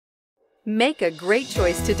Make a great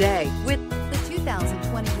choice today with the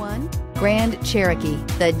 2021 Grand Cherokee.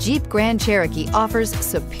 The Jeep Grand Cherokee offers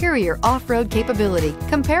superior off-road capability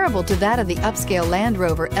comparable to that of the upscale Land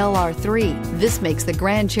Rover LR3. This makes the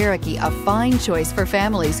Grand Cherokee a fine choice for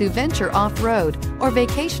families who venture off-road or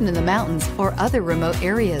vacation in the mountains or other remote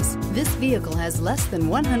areas. This vehicle has less than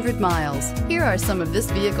 100 miles. Here are some of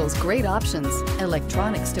this vehicle's great options: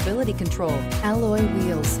 electronic stability control, alloy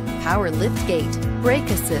wheels, power lift gate, brake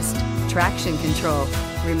assist, traction control,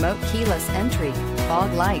 remote keyless entry,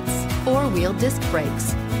 fog lights, four-wheel disc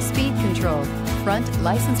brakes, speed control, front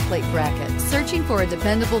license plate bracket. Searching for a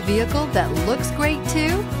dependable vehicle that looks great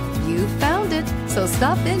too? You found it, so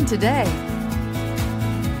stop in today.